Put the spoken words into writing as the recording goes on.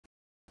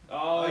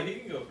He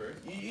can go first.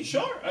 You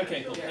sure?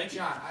 Okay, cool. Yeah, Thank you.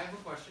 John, I have a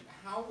question.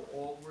 How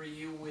old were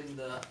you when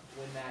that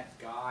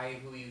guy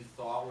who you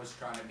thought was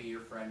trying to be your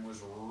friend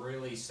was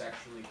really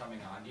sexually coming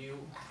on to you?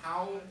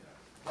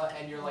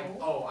 And you're like,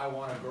 oh, I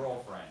want a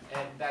girlfriend,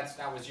 and that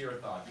was your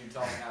thought. You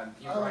told me how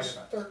you I was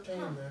 13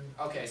 then.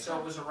 Okay, so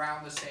it was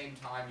around the same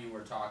time you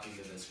were talking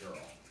to this girl.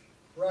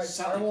 Right.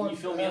 Sally, I can wanted you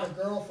fill to me have up? a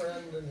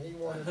girlfriend, and he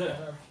wanted to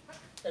have,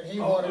 and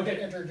he Oh, wanted okay.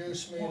 to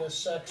introduce me to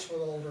sex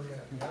with older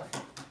men. Yeah.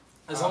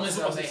 As long as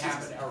it so wasn't they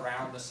happened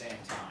around the same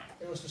time.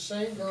 It was the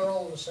same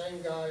girl and the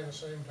same guy at the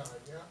same time.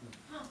 Yeah.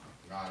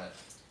 Got it.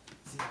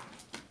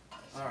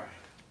 All right.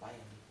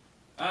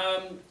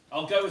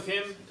 I'll go with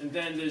him, and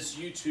then there's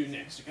you two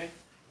next. Okay.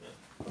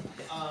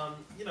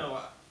 You know,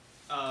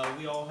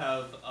 we all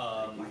have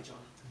Bye, John.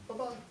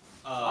 Bye-bye.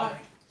 Bye.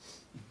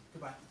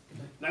 Goodbye.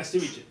 Nice to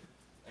meet you.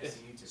 Nice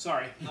to meet you.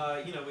 Sorry.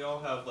 you know, we all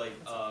have like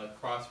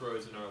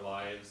crossroads in our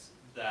lives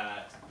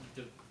that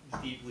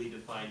deeply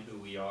define who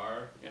we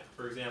are. Yeah.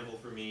 For example,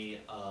 for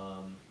me,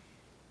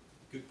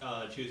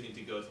 choosing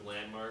to go to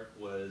Landmark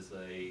was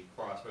a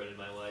crossroad in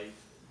my life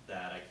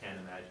that I can't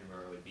imagine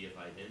where I would be if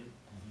I didn't.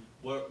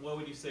 What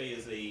would you say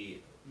is a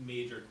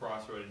major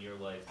crossroad in your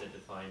life that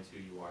defines who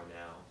you are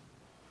now?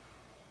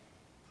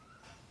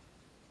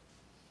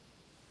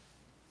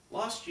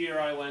 Last year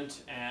I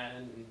went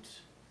and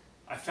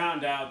I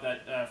found out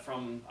that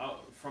from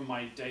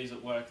my days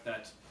at work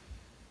that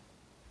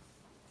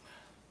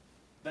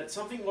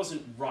something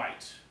wasn't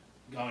right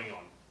going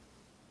on.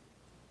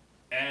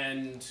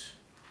 And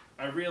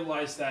I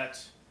realized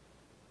that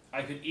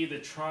I could either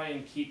try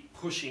and keep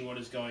pushing what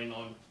is going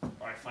on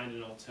or I find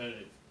an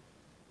alternative.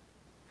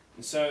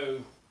 And so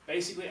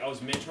basically I was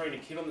mentoring a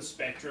kid on the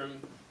spectrum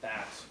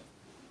that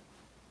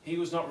he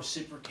was not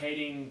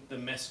reciprocating the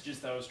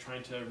messages that I was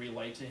trying to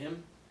relay to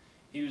him.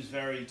 He was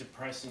very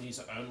depressed in his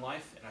own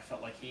life, and I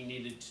felt like he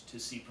needed to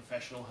see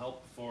professional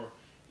help before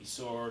he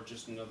saw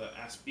just another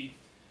Aspie.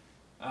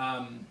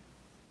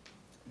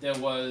 There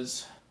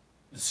was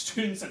the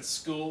students at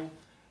school.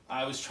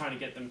 I was trying to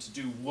get them to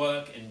do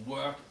work and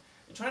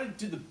trying to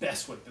do the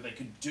best work that they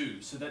could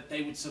do so that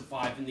they would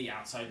survive in the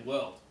outside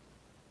world.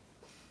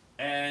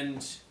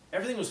 And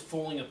everything was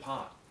falling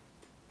apart.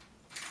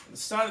 At the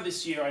start of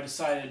this year, I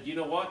decided, you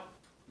know what?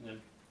 I'm going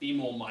to be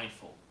more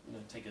mindful. I'm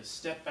going to take a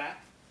step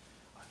back.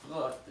 I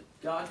forgot the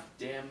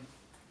goddamn...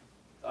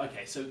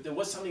 Okay, so there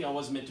was something I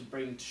was meant to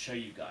bring to show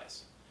you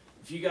guys.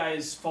 If you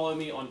guys follow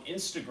me on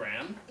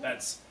Instagram,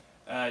 that's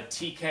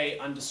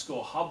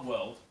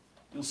TK_Hubworld,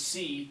 you'll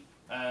see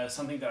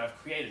something that I've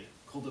created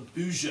called a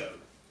Bujo.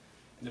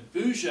 And a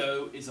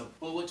Bujo is a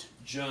bullet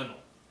journal.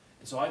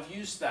 And so I've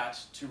used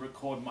that to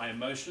record my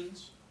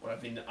emotions, what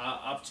I've been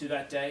up to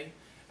that day.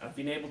 I've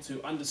been able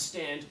to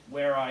understand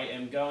where I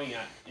am going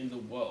at in the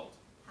world.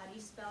 How do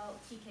you spell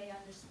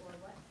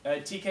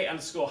TK_what?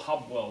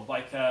 TK_Hubworld,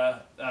 like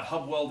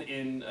Hubworld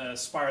in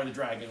Spyro the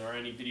Dragon or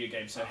any video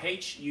game. So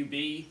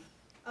HUB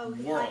Oh,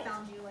 World. I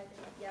found you, I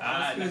think.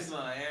 Yeah. That's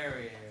my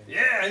area.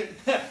 Yeah,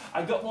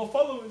 I got more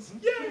followers.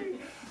 Yay!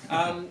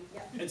 Yep.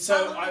 And so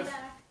Follow me I've.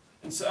 back.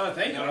 And so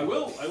thank you. I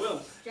will.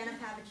 Jenna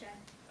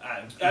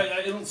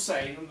Pavlicek. It'll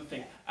say on the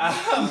thing.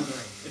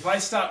 If I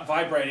start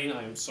vibrating,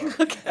 I'm sorry.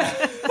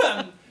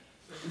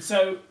 And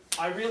so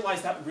I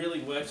realized that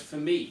really worked for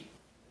me.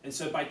 And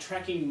so by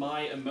tracking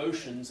my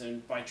emotions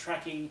and by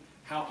tracking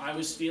how I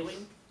was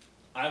feeling,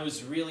 I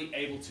was really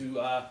able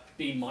to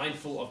be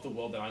mindful of the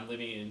world that I'm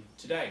living in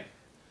today.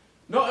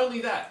 Not only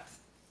that,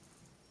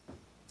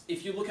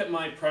 if you look at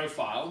my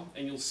profile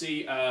and you'll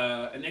see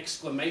an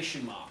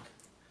exclamation mark,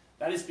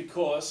 that is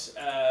because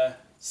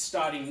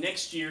starting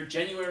next year,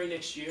 January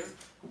next year,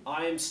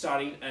 I am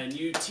starting a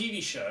new TV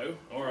show,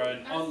 or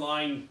an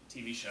online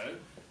TV show,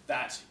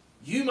 that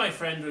you, my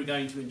friend, are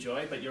going to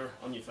enjoy, but you're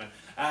on your phone.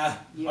 Are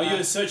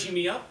you searching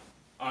me up?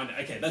 Oh, no,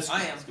 okay, that's cool.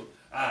 I am. That's cool.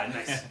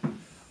 Nice.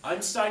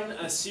 I'm starting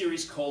a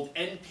series called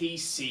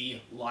NPC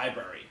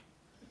Library.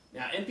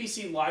 Now,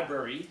 NPC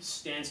Library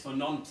stands for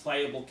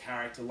Non-Playable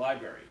Character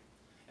Library.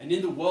 And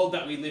in the world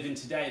that we live in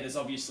today, there's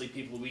obviously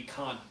people we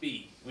can't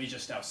be. We're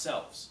just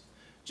ourselves.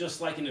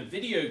 Just like in a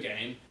video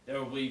game,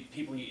 there will be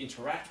people you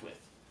interact with.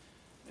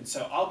 And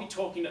so I'll be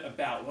talking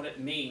about what it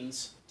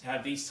means to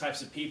have these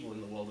types of people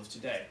in the world of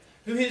today.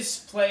 Who has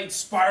played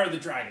Spyro the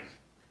Dragon?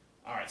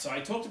 Alright, so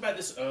I talked about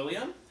this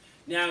earlier.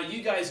 Now,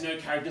 you guys know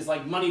characters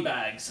like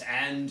Moneybags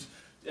and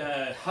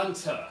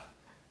Hunter.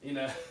 You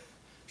know,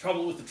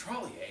 Trouble with the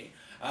Trolley, eh?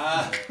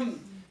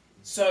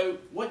 So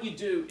what you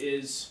do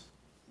is,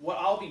 what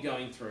I'll be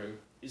going through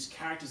is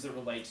characters that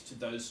relate to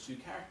those two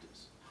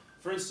characters.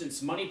 For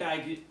instance,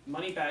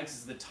 Moneybags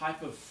is the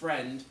type of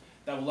friend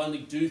that will only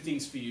do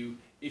things for you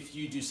if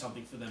you do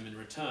something for them in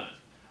return.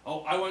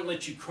 Oh, I won't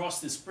let you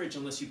cross this bridge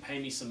unless you pay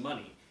me some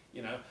money.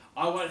 You know,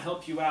 I won't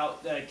help you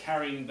out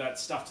carrying that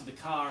stuff to the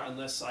car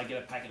unless I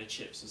get a packet of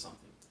chips or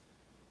something.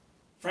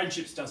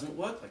 Friendships doesn't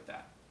work like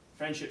that.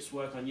 Friendships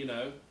work on, you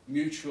know,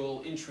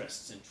 mutual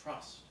interests and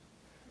trust.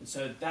 And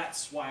so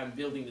that's why I'm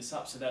building this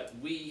up, so that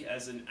we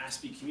as an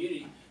Aspie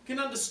community can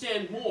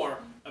understand more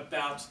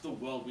about the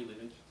world we live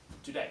in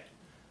today.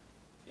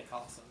 Yeah.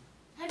 awesome.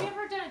 Have you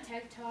ever done a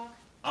TED Talk?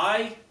 I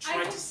I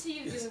tried can to. see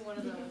you doing one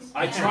of those.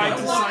 I tried to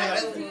sign Lot up.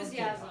 of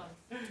enthusiasm.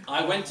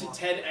 I went to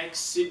TEDx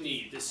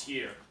Sydney this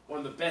year. One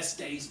of the best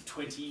days of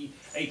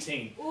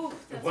 2018. Ooh, It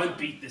that's won't fun.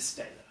 beat this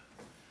day though.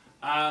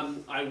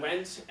 I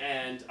went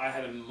and I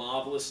had a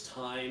marvelous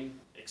time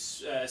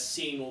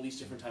seeing all these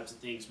different types of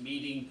things,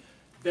 meeting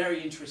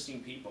very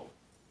interesting people.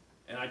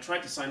 And I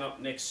tried to sign up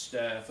next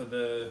for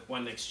the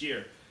one next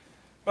year.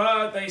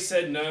 But they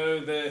said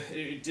no,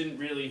 it didn't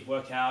really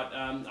work out.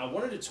 I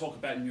wanted to talk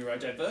about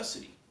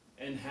neurodiversity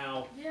and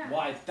how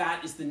why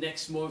that is the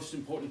next most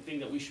important thing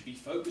that we should be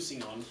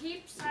focusing on.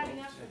 Keep signing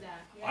up for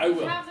that. Yeah, I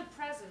will. You have the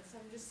presence,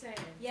 I'm just saying.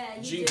 Yeah,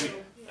 you Jinx do.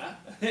 it.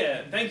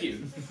 Yeah, thank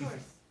you. Of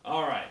course.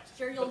 All right.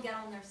 Sure, you'll get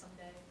on there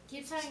someday.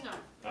 Keep signing up.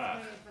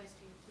 That's my advice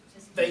to you.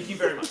 Just Thank you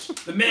very much.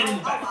 The man in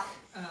the I'll back.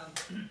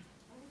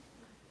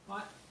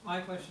 watch.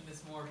 My question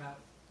is more about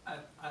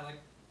I like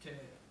to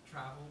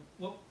travel.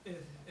 What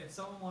if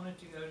someone wanted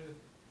to go to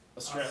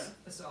Australia.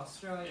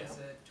 Australia as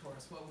a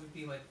tourist? What would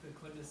be like the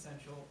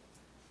quintessential,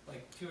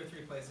 like 2 or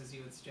 3 places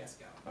you would suggest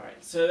go? All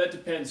right. So that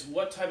depends.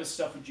 What type of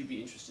stuff would you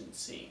be interested in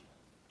seeing?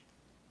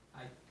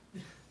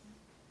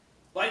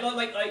 Like,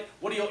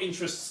 what are your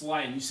interests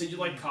lie in? You said you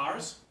like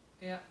cars?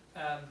 Yeah,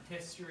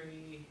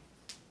 history,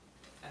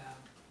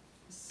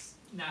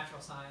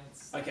 natural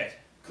science. Okay,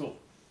 cool.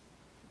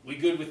 We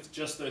good with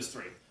just those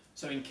 3.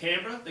 So in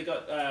Canberra, they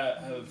got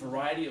a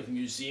variety of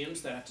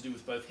museums that have to do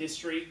with both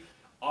history,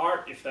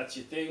 art, if that's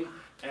your thing,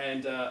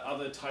 and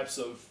other types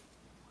of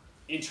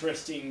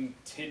interesting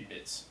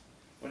tidbits.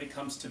 When it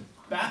comes to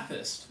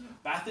Bathurst,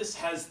 Bathurst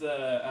has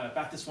the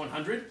Bathurst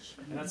 100,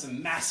 and that's a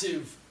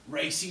massive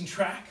racing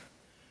track.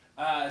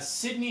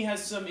 Sydney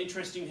has some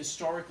interesting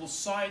historical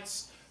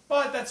sites,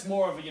 but that's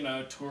more of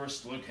a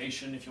tourist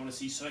location if you want to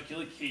see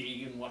Circular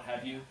Quay and what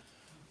have you.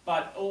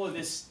 But all of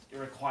this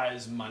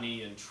requires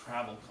money and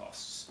travel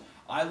costs.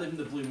 I live in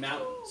the Blue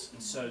Mountains,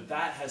 and so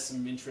that has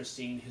some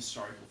interesting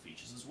historical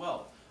features as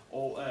well.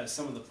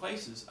 Some of the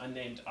places are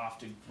named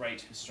after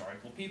great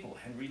historical people,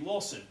 Henry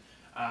Lawson,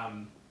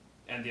 and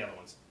the other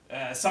ones.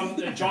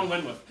 John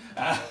Wentworth.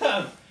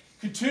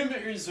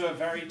 Katoomba is a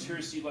very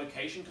touristy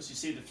location because you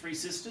see the 3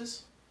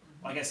 sisters.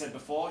 Like I said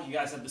before, you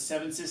guys have the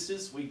 7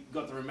 sisters. We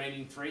got the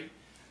remaining 3.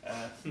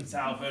 It's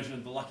our version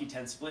of the Lucky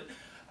 10 split.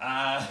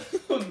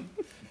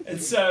 And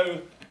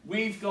so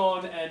we've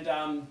gone,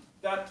 and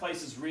that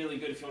place is really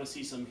good if you want to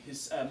see some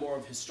more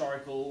of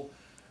historical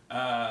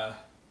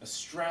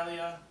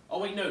Australia. Oh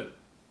wait, no,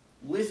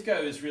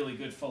 Lithgow is really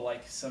good for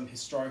like some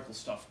historical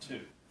stuff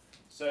too.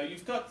 So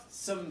you've got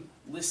some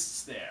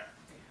lists there.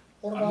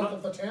 What about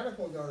the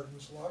botanical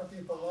gardens? A lot of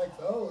people like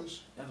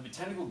those. Now the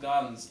botanical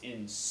gardens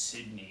in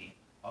Sydney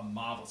are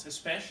marvelous,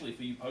 especially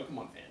for you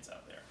Pokemon fans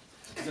out there.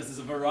 Because there's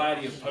a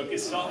variety of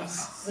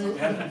Pokestops.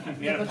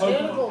 The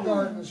botanical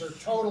gardens are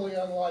totally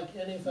unlike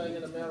anything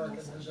an American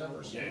has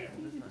ever seen.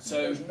 Yeah.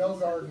 So There's no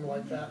garden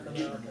like that in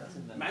America.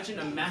 imagine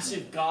a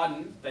massive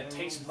garden that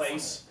takes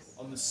place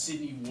on the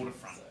Sydney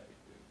waterfront.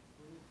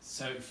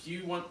 So if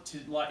you want to,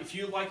 if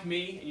you like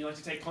me and you like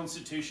to take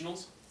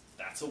constitutionals,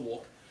 that's a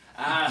walk.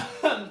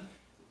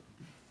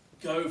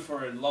 Go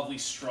for a lovely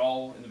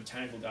stroll in the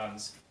botanical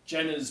gardens.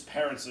 Jenna's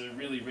parents are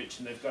really rich,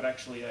 and they've got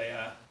actually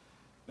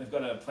they've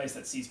got a place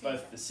that sees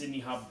both the Sydney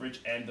Harbour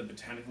Bridge and the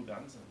botanical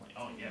gardens. And I'm like,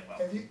 oh yeah, well.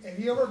 Have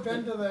you ever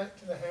been to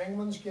the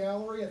Hangman's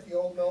Gallery at the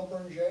old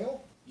Melbourne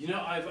Jail? You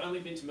know, I've only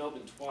been to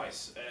Melbourne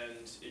twice,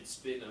 and it's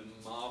been a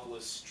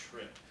marvelous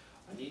trip.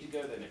 I need to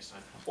go there next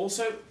time.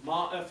 Also,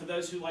 for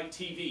those who like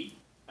TV,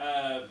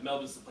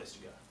 Melbourne's the place to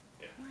go.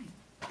 Yeah.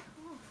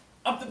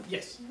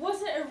 Yes.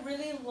 Was it a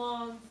really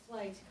long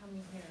flight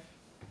coming here?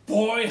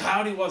 Boy,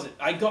 howdy was it.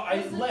 I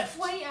left.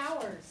 20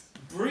 hours.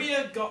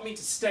 Bria got me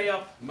to stay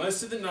up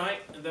most of the night,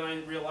 and then I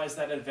realized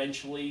that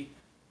eventually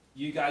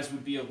you guys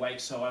would be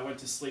awake, so I went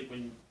to sleep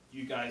when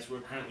you guys were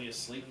apparently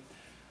asleep.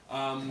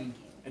 And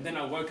then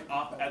I woke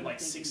up at like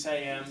 6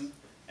 a.m.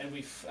 and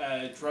we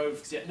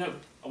drove down. No,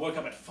 I woke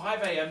up at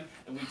 5 a.m.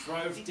 and we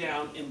drove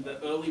down in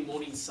the early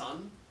morning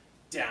sun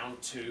down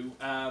to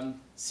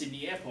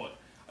Sydney Airport.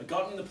 I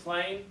got in the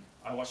plane.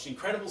 I watched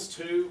Incredibles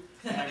 2,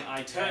 and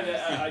I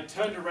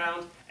turned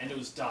around, and it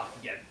was dark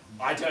again.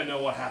 I don't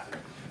know what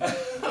happened.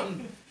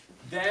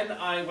 Then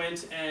I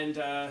went and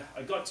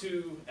I got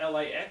to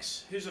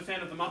LAX. Who's a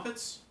fan of the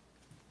Muppets?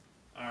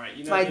 All right,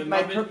 you know the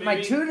Muppet movie? My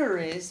tutor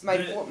is.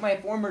 My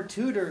former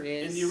tutor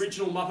is. In the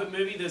original Muppet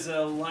movie, there's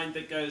a line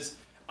that goes,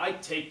 "I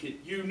take it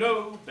you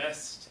know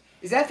best."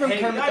 Is that from Hey,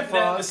 Kermit the I've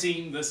Frog? never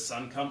seen the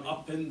sun come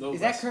up in the Is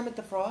west. that Kermit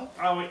the Frog?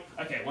 Oh wait,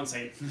 okay, one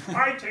second.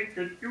 I take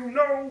it you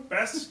know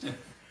best.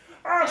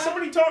 Ah,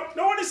 somebody talk.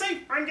 No one to say.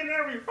 I'm getting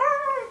out of here.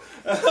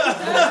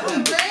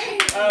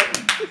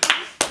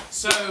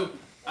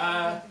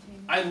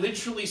 I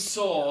literally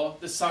saw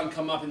the sun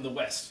come up in the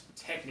west,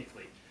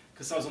 technically,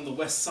 because I was on the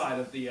west side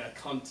of the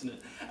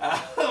continent.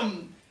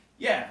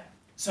 Yeah,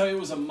 so it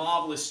was a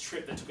marvelous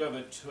trip that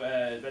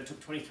took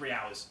 23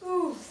 hours.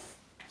 Oof.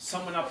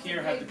 Someone up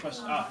here had the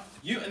question.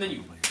 You and then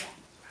you.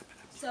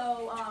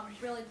 So,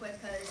 really quick,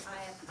 because I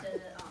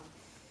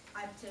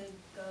have to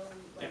go,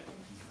 like, in,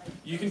 like,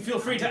 You can feel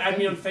free to add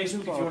me on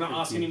Facebook if you want to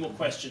ask any more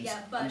questions. Yeah,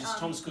 but, I'm just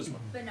Thomas Kuzma.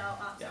 But no,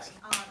 Yes.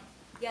 sorry.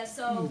 Yeah,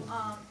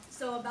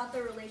 so about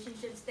the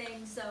relationships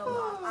thing,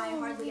 so I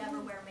hardly ever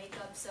wear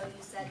makeup, so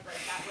you said like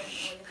that wouldn't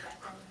really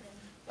affect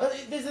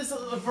anything. There's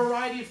a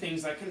variety of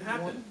things that can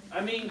happen.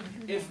 I mean,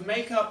 if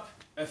makeup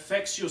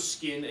affects your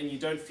skin and you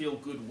don't feel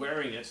good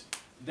wearing it,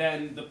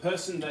 then the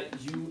person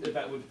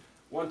that would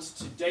want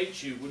to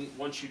date you wouldn't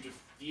want you to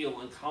feel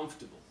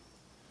uncomfortable.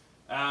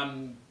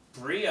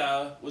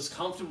 Bria was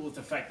comfortable with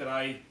the fact that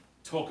I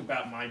talk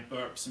about my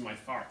burps and my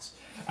farts.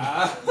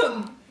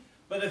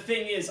 But the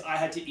thing is, I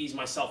had to ease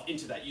myself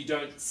into that. You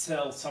don't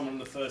tell someone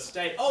the first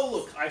date, oh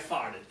look, I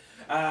farted.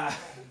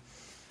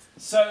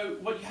 So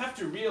what you have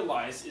to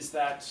realize is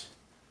that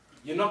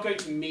you're not going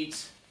to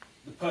meet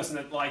the person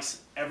that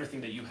likes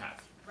everything that you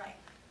have. Right.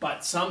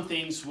 But some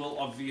things will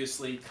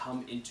obviously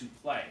come into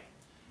play.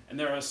 And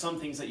there are some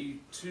things that you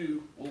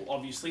two will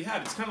obviously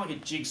have. It's kind of like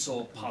a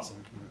jigsaw puzzle.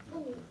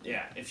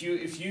 Yeah, if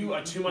you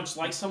are too much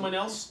like someone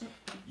else,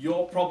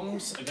 your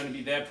problems are going to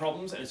be their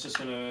problems, and it's just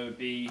going to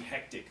be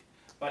hectic.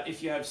 But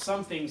if you have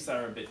some things that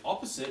are a bit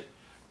opposite,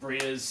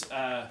 Bria's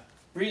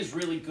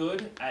really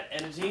good at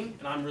editing,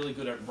 and I'm really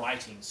good at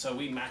writing, so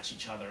we match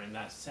each other in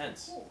that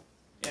sense.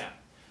 Yeah.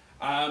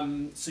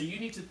 So you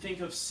need to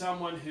think of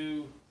someone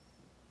who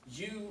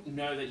you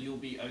know that you'll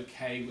be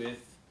okay with,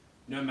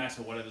 no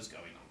matter whatever's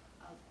going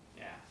on. Okay.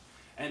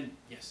 Yeah. And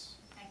yes.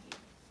 Thank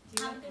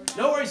you. Have a good night.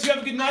 No worries. You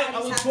have a good night.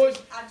 I look forward.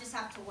 I just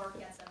have to work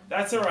at 7.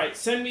 That's all right.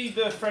 Send me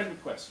the friend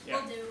request.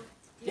 Yeah. Will do.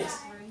 Yes.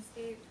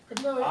 RuneScape.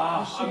 Good night. Ah,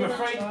 We'll see you I'm next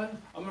afraid- time.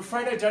 I'm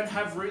afraid I don't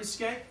have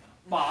RuneScape,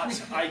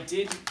 but I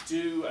did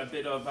do a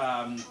bit of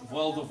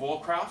World of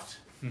Warcraft.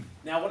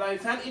 Now, what I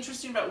found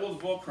interesting about World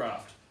of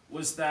Warcraft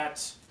was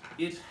that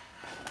it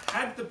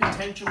had the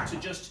potential to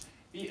just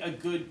be a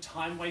good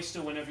time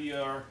waster whenever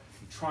you're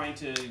trying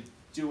to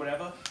do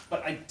whatever,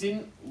 but I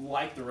didn't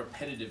like the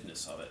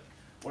repetitiveness of it.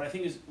 What I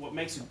think is what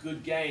makes a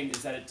good game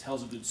is that it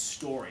tells a good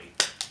story.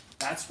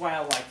 That's why I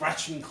like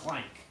Ratchet and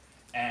Clank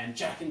and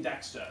Jak and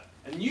Daxter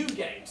and new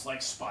games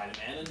like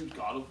Spider-Man and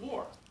God of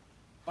War.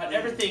 But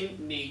everything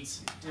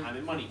needs time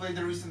and money. Played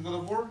the recent God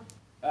of War?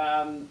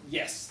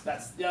 Yes,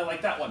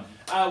 like that one.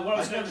 What I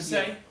was going to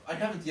say... I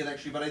haven't yet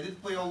actually, but I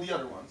did play all the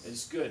other ones.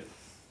 It's good.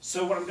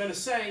 So what I'm going to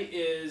say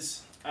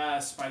is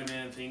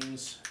Spider-Man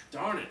things.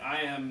 Darn it,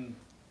 I am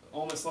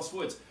almost lost for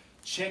words.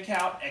 Check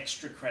out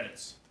Extra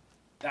Credits.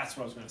 That's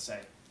what I was going to say.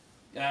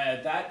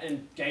 That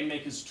and Game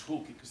Maker's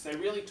Toolkit, because they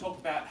really talk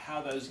about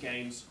how those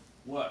games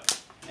work.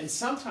 And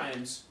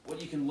sometimes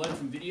what you can learn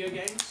from video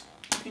games,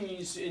 you can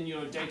use in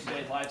your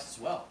day-to-day lives as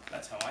well.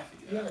 That's how I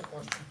figure You it had out. a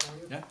question for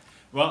you. Yeah.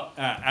 Well,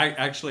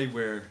 actually,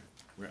 we're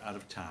out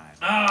of time.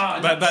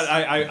 But Nice.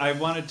 I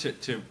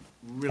wanted to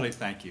really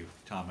thank you,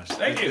 Thomas.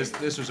 Thank you.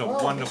 This was a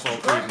Well, wonderful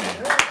this was great. evening.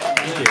 Yeah.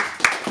 Thank you.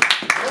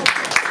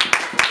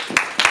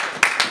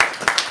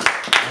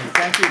 And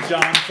thank you,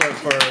 John,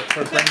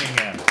 for bringing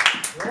him.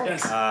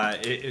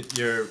 Yes.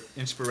 You're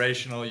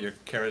inspirational. You're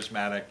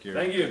charismatic. You're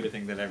Thank you.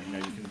 everything that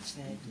you can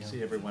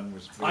see. Everyone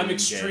was. Really I'm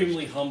engaged.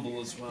 extremely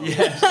humble as well.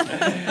 Yes.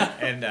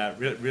 And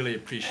really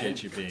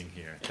appreciate you being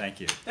here. Thank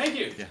you. Thank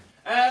you.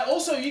 Yeah.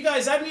 Also, you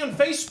guys add me on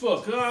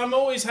Facebook. I'm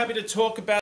always happy to talk about